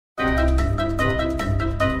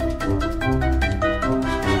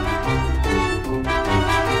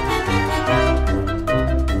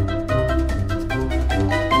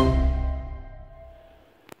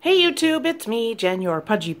YouTube, it's me, Jen, your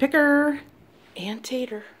pudgy picker, and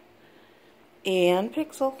Tater, and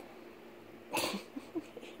Pixel.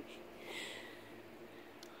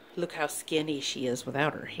 Look how skinny she is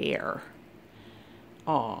without her hair.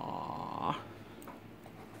 Aww.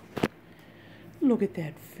 Look at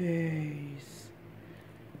that face.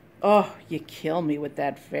 Oh, you kill me with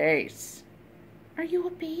that face. Are you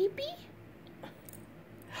a baby?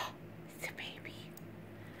 It's a baby.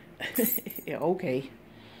 Yeah, okay.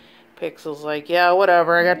 Pixel's like, yeah,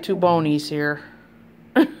 whatever. I got two bonies here.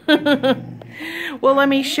 Well, let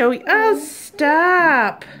me show you. Oh,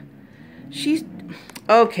 stop. She's...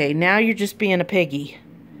 Okay, now you're just being a piggy.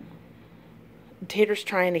 Tater's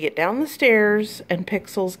trying to get down the stairs, and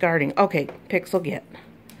Pixel's guarding. Okay, Pixel, get.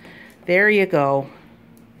 There you go.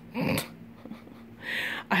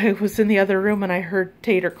 I was in the other room, and I heard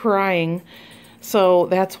Tater crying. So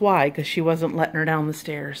that's why, because she wasn't letting her down the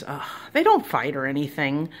stairs. They don't fight or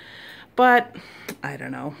anything. But, I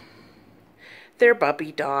don't know. They're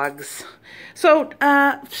puppy dogs. So,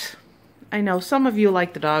 I know some of you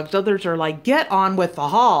like the dogs. Others are like, get on with the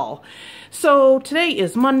haul. So, today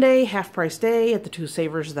is Monday, half price day at the two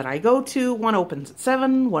savers that I go to. One opens at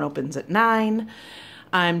 7, one opens at 9.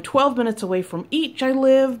 I'm 12 minutes away from each. I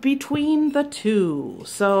live between the two.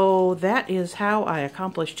 So, that is how I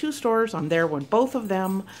accomplished two stores. I'm there when both of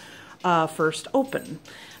them first open.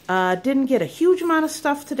 Didn't get a huge amount of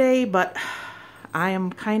stuff today, but I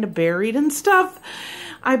am kind of buried in stuff.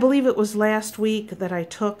 I believe it was last week that I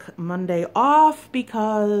took Monday off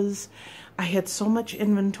because I had so much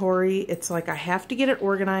inventory. It's like I have to get it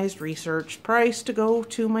organized, researched, priced to go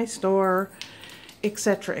to my store,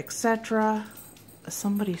 etc., etc.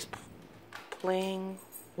 Somebody's playing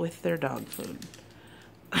with their dog food.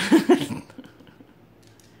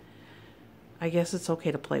 I guess it's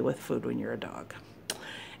okay to play with food when you're a dog.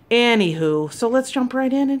 Anywho, so let's jump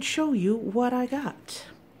right in and show you what I got.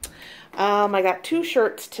 I got two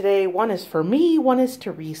shirts today. One is for me, one is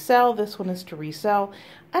to resell. This one is to resell.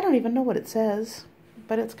 I don't even know what it says,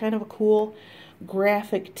 but it's kind of a cool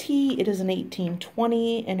graphic tee. It is an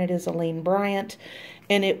 1820, and it is a Lane Bryant,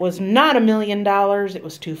 and it was not $1 million. It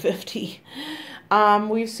was $250.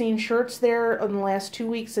 We've seen shirts there in the last 2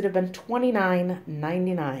 weeks that have been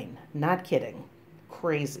 $29.99. Not kidding.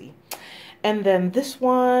 Crazy. And then this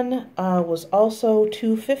one was also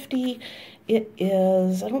 $250. It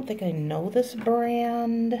is, I don't think I know this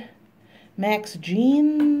brand, Max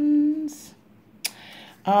Jeans.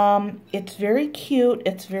 It's very cute.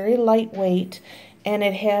 It's very lightweight. And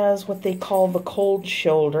it has what they call the cold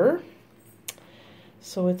shoulder.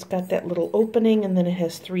 So it's got that little opening, and then it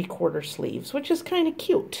has 3/4 sleeves, which is kind of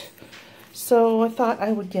cute. So I thought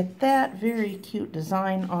I would get that. Very cute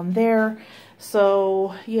design on there.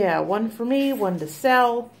 So yeah, one for me, one to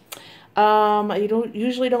sell. I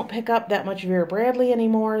usually don't pick up that much Vera Bradley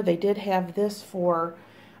anymore. They did have this for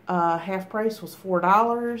half price, was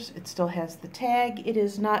 $4. It still has the tag. It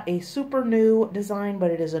is not a super new design,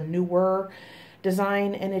 but it is a newer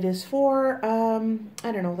design, and it is for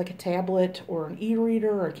I don't know, like a tablet or an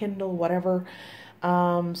e-reader or a Kindle, whatever.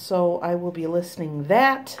 So I will be listing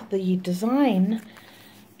that. The design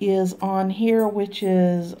is on here, which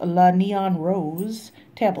is La Neon Rose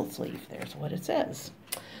tablet sleeve. There's what it says.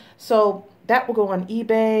 So that will go on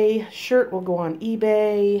eBay. Shirt will go on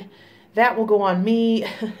eBay. That will go on me.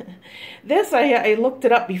 This, I looked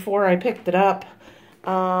it up before I picked it up.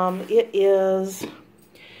 It is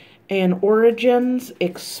an Origins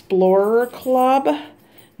Explorer Club,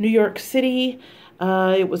 New York City.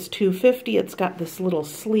 It was $250. It's got this little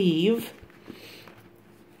sleeve.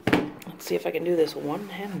 Let's see if I can do this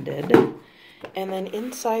one-handed. And then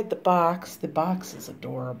inside the box is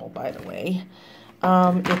adorable, by the way.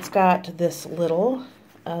 It's got this little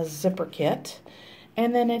zipper kit.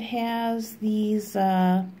 And then it has these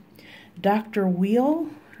Dr. Wheel,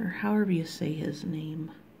 or however you say his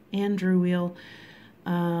name, Andrew Wheel.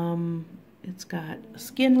 It's got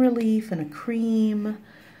skin relief and a cream.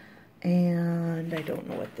 And I don't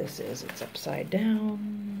know what this is. It's upside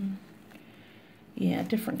down. Yeah,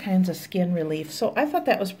 different kinds of skin relief. So I thought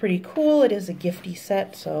that was pretty cool. It is a gifty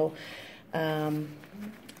set, so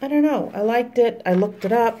I don't know. I liked it. I looked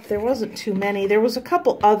it up. There wasn't too many. There was a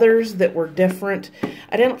couple others that were different.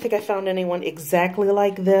 I don't think I found anyone exactly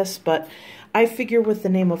like this, but I figure with the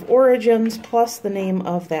name of Origins plus the name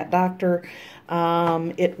of that doctor,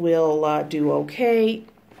 it will do okay.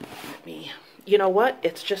 You know what?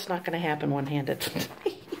 It's just not going to happen one-handed.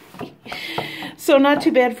 So not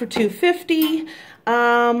too bad for $250.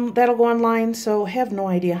 That'll go online, so have no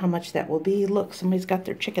idea how much that will be. Look, somebody's got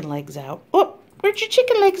their chicken legs out. Oh, where'd your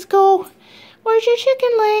chicken legs go? Where's your chicken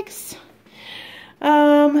legs?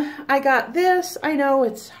 I got this. I know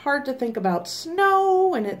it's hard to think about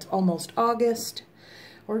snow, and it's almost August,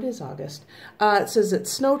 or it is August. It says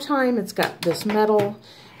it's snow time. It's got this metal,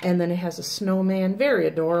 and then it has a snowman. Very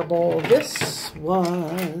adorable. This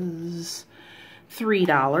was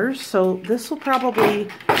 $3, so this will probably...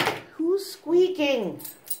 Who's squeaking?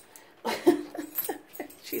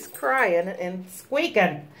 She's crying and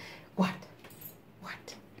squeaking. What?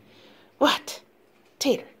 What? What?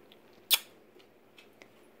 Tater.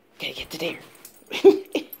 Gotta get to Tater.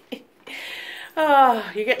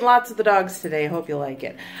 You're getting lots of the dogs today. I hope you like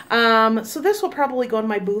it. So this will probably go in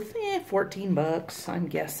my booth. 14 bucks, I'm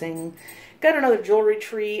guessing. Got another jewelry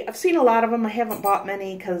tree. I've seen a lot of them. I haven't bought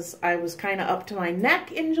many because I was kind of up to my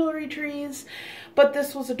neck in jewelry trees. But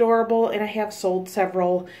this was adorable, and I have sold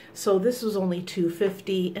several. So this was only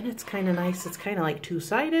 $2.50, and it's kind of nice. It's kind of like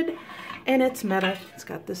two-sided, and it's metal. It's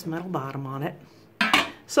got this metal bottom on it.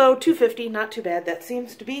 So $2.50, not too bad. That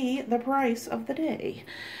seems to be the price of the day.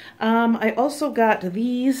 I also got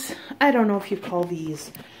these. I don't know if you call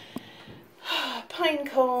these pine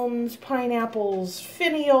cones, pineapples,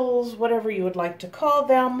 finials, whatever you would like to call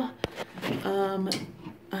them.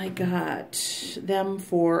 I got them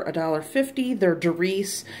for $1.50. They're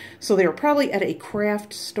Doris, so they were probably at a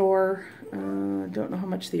craft store. Don't know how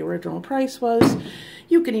much the original price was.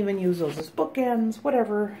 You can even use those as bookends,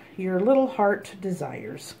 whatever your little heart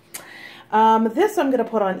desires. This I'm going to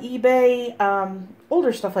put on eBay.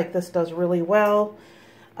 Older stuff like this does really well.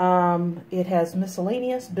 It has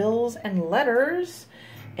miscellaneous bills and letters,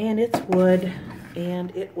 and it's wood,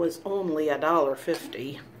 and it was only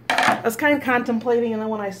 $1.50. I was kind of contemplating, and then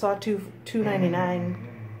when I saw $2.99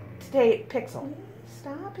 today, Pixel.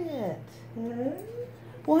 Stop it.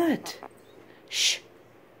 What? Shh.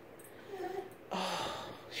 Oh,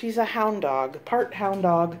 she's a hound dog, part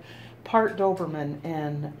Doberman,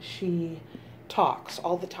 and she talks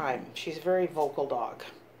all the time. She's a very vocal dog.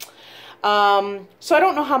 So I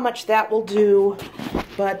don't know how much that will do,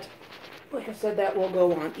 but like I said, that will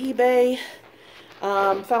go on eBay.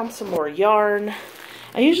 Found some more yarn.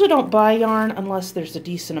 I usually don't buy yarn unless there's a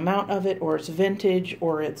decent amount of it, or it's vintage,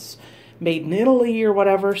 or it's made in Italy or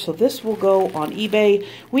whatever. So this will go on eBay.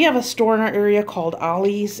 We have a store in our area called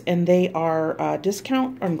Ollie's, and they are a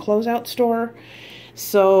discount and closeout store.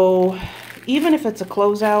 So even if it's a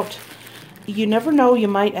closeout, you never know, you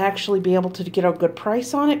might actually be able to get a good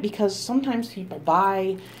price on it, because sometimes people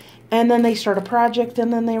buy and then they start a project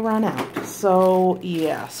and then they run out. So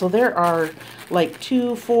yeah, so there are like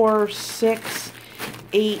 2, 4, 6,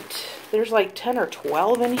 8, there's like 10 or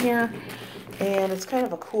 12 in here, and it's kind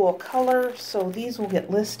of a cool color. So these will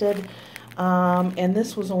get listed, and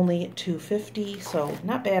this was only $2.50, so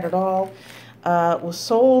not bad at all. It was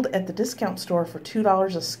sold at the discount store for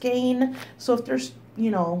 $2 a skein. So if there's,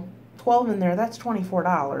 you know, 12 in there, that's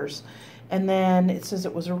 $24. And then it says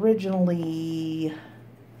it was originally,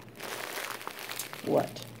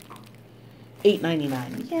 what,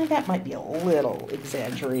 $8.99. Yeah, that might be a little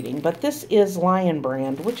exaggerating, but this is Lion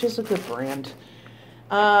brand, which is a good brand.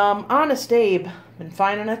 Honest Abe, been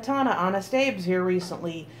finding a ton of Honest Abes here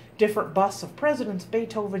recently. Different busts of presidents,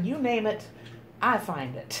 Beethoven, you name it, I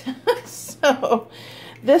find it. So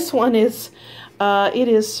this one is, it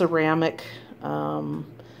is ceramic,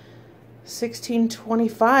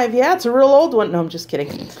 1625. Yeah, it's a real old one. No, I'm just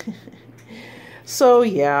kidding. So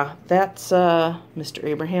yeah, that's Mr.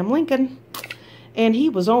 Abraham Lincoln, and he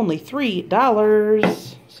was only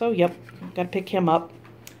 $3. So yep, gotta pick him up.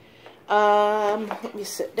 Let me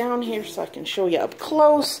sit down here so I can show you up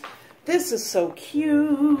close. This is so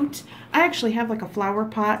cute. I actually have like a flower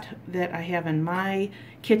pot that I have in my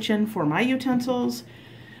kitchen for my utensils,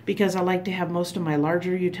 because I like to have most of my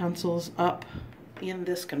larger utensils up in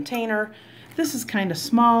this container. This is kind of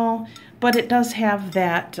small, but it does have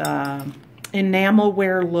that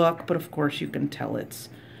enamelware look, but of course you can tell it's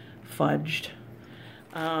fudged.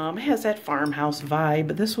 It has that farmhouse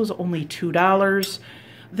vibe. This was only $2.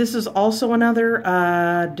 This is also another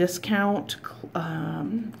discount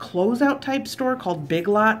closeout type store called Big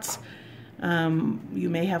Lots. You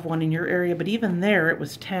may have one in your area, but even there it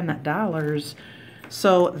was $10.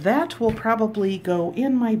 So that will probably go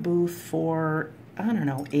in my booth for, I don't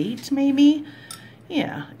know, $8 maybe?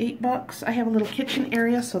 Yeah, $8. I have a little kitchen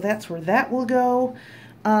area, so that's where that will go.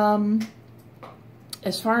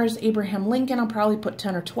 As far as Abraham Lincoln, I'll probably put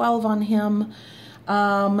 10 or 12 on him.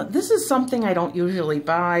 This is something I don't usually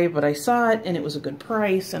buy, but I saw it and it was a good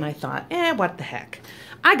price, and I thought, what the heck.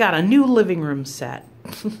 I got a new living room set.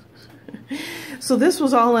 So this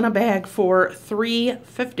was all in a bag for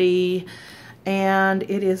 $3.50, and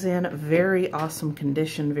it is in very awesome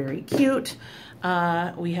condition, very cute.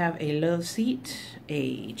 We have a love seat,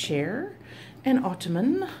 a chair, an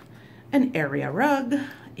ottoman, an area rug,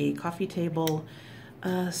 a coffee table,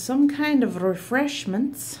 some kind of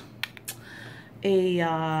refreshments,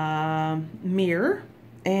 a mirror,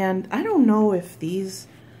 and I don't know if these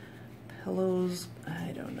pillows,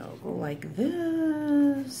 I don't know, go like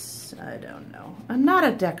this. I don't know. I'm not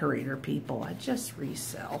a decorator, people. I just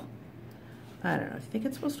resell. I don't know. I think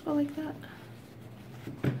it's supposed to go like that.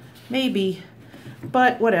 Maybe,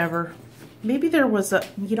 but whatever. Maybe there was a,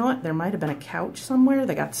 you know what, there might have been a couch somewhere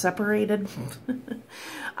that got separated.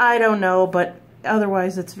 I don't know, but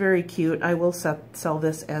otherwise it's very cute. I will sell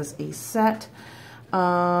this as a set.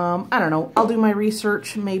 I don't know. I'll do my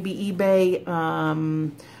research, maybe eBay.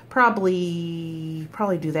 Probably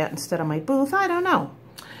do that instead of my booth. I don't know.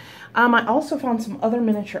 I also found some other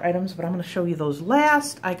miniature items, but I'm going to show you those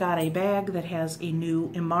last. I got a bag that has a new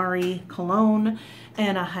Imari cologne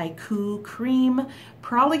and a Haiku cream.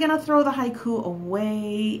 Probably going to throw the Haiku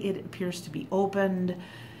away. It appears to be opened,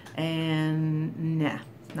 and nah,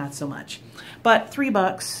 not so much. But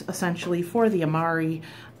 $3 essentially for the Imari.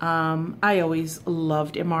 I always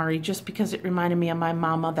loved Imari just because it reminded me of my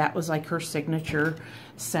mama. That was like her signature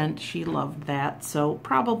scent. She loved that. So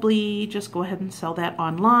probably just go ahead and sell that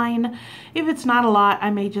online. If it's not a lot, I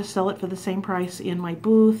may just sell it for the same price in my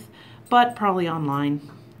booth, but probably online.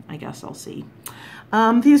 I guess I'll see.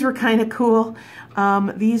 These were kind of cool.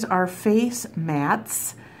 These are face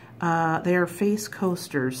mats. They are face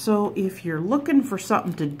coasters. So if you're looking for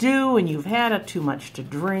something to do and you've had too much to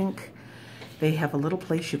drink, they have a little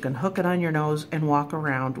place you can hook it on your nose and walk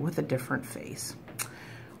around with a different face.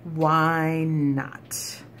 Why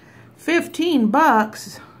not? 15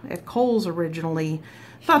 bucks at Kohl's originally.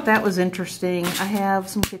 Thought that was interesting. I have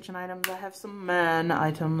some kitchen items. I have some men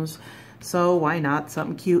items. So why not?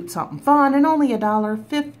 Something cute, something fun, and only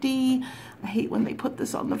 $1.50. I hate when they put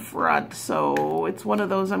this on the front, so it's one of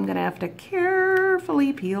those I'm gonna have to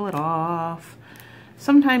carefully peel it off.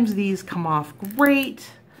 Sometimes these come off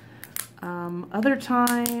great. Other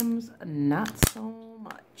times, not so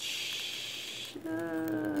much.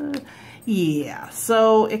 Yeah,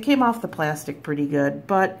 so it came off the plastic pretty good,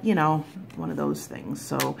 but you know, one of those things.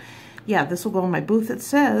 So yeah, this will go in my booth. It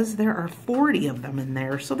says there are 40 of them in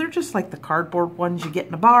there. So they're just like the cardboard ones you get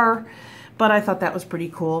in a bar. But I thought that was pretty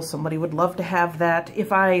cool. Somebody would love to have that.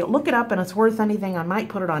 If I look it up and it's worth anything, I might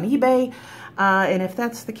put it on eBay. And if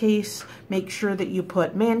that's the case, make sure that you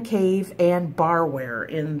put man cave and barware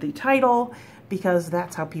in the title, because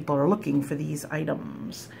that's how people are looking for these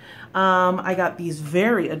items. I got these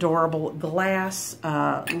very adorable glass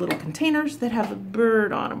little containers that have a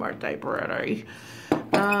bird on them, aren't they pretty?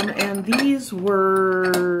 And these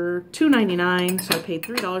were $2.99, so I paid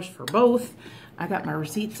 $3 for both. I got my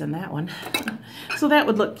receipts in that one. So that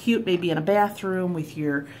would look cute maybe in a bathroom with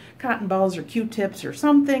your cotton balls or Q-tips or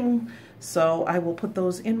something. So I will put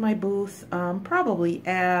those in my booth. Probably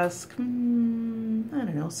ask, I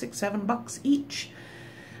don't know, $6, $7 each.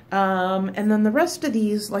 And then the rest of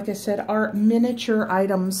these, like I said, are miniature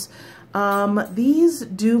items. These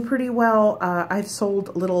do pretty well. I've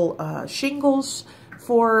sold little shingles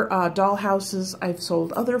for dollhouses. I've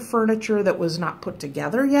sold other furniture that was not put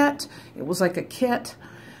together yet. It was like a kit.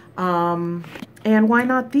 And why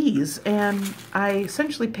not these? And I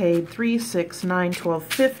essentially paid $3, $6, $9, $12,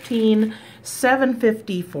 $15,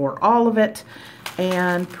 $7.50 for all of it.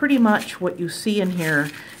 And pretty much what you see in here.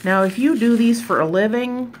 Now, if you do these for a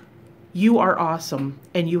living, you are awesome,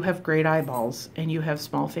 and you have great eyeballs, and you have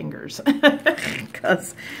small fingers.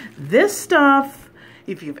 Because this stuff,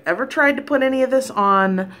 if you've ever tried to put any of this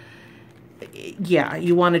on, yeah,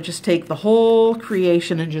 you want to just take the whole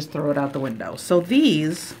creation and just throw it out the window. So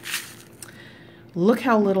these, look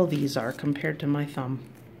how little these are compared to my thumb.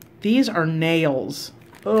 These are nails.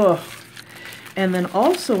 Ugh. And then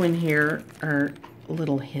also in here are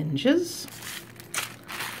little hinges.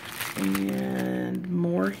 And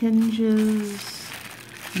more hinges,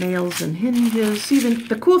 nails and hinges. See,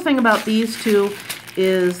 the cool thing about these two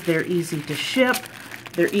is they're easy to ship.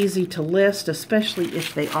 They're easy to list, especially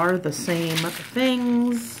if they are the same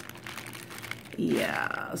things.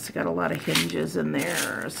 Yeah, it's got a lot of hinges in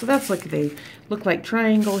there. So that's like, they look like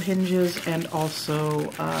triangle hinges and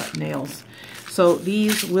also nails. So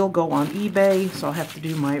these will go on eBay, so I'll have to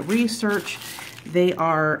do my research. They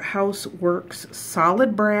are Houseworks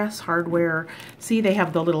solid brass hardware. See, they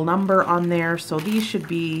have the little number on there, so these should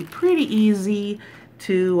be pretty easy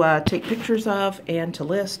to take pictures of and to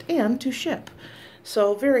list and to ship.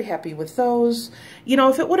 So very happy with those. You know,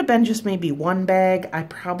 if it would have been just maybe one bag, I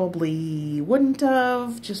probably wouldn't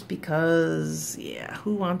have, just because, yeah,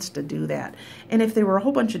 who wants to do that? And if they were a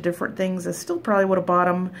whole bunch of different things, I still probably would have bought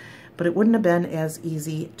them, but it wouldn't have been as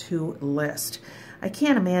easy to list. I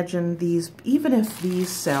can't imagine these, even if these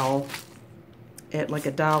sell at like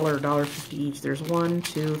 $1, $1.50 each, there's 1,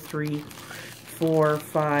 2, 3, 4,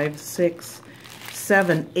 5, 6,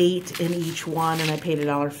 7, 8 in each one, and I paid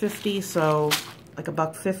 $1.50, so like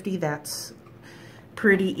 $1.50, that's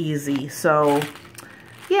pretty easy. So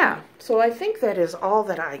yeah, so I think that is all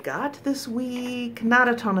that I got this week. Not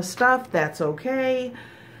a ton of stuff, that's okay.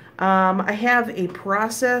 I have a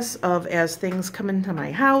process of as things come into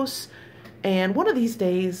my house, and one of these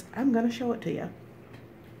days I'm gonna show it to you,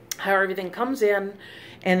 how everything comes in,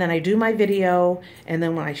 and then I do my video, and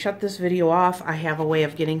then when I shut this video off, I have a way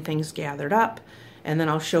of getting things gathered up, and then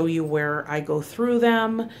I'll show you where I go through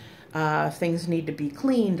them. Things need to be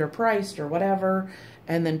cleaned or priced or whatever,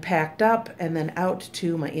 and then packed up and then out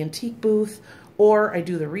to my antique booth, or I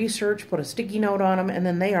do the research, put a sticky note on them, and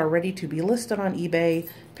then they are ready to be listed on eBay.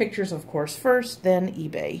 Pictures, of course, first, then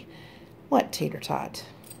eBay. What, Tater Tot?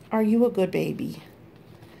 Are you a good baby?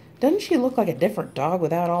 Doesn't she look like a different dog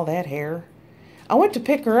without all that hair? I went to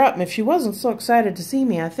pick her up, and if she wasn't so excited to see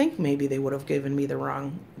me, I think maybe they would have given me the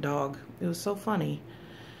wrong dog. It was so funny.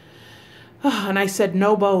 Oh, and I said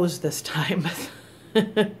no bows this time.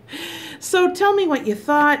 So tell me what you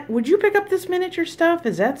thought. Would you pick up this miniature stuff?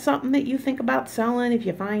 Is that something that you think about selling if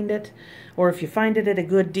you find it? Or if you find it at a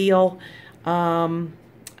good deal? I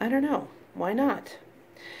don't know. Why not?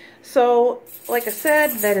 So, like I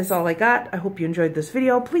said, that is all I got. I hope you enjoyed this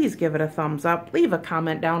video. Please give it a thumbs up. Leave a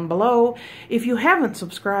comment down below. If you haven't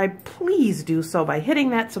subscribed, please do so by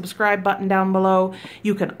hitting that subscribe button down below.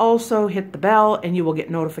 You can also hit the bell and you will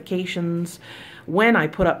get notifications when I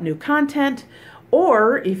put up new content.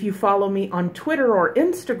 Or if you follow me on Twitter or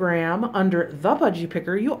Instagram under The Pudgy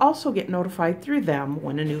Picker, you also get notified through them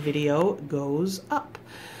when a new video goes up.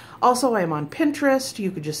 Also, I am on Pinterest.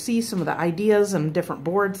 You could just see some of the ideas and different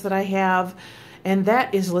boards that I have, and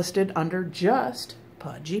that is listed under just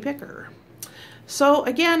Pudgy Picker. So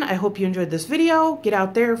again, I hope you enjoyed this video. Get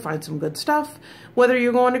out there, find some good stuff. Whether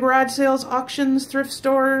you're going to garage sales, auctions, thrift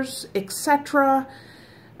stores, etc.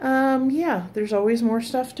 Yeah, there's always more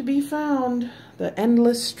stuff to be found. The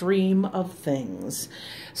endless stream of things.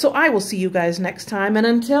 So I will see you guys next time, and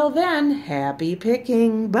until then, happy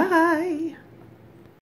picking. Bye!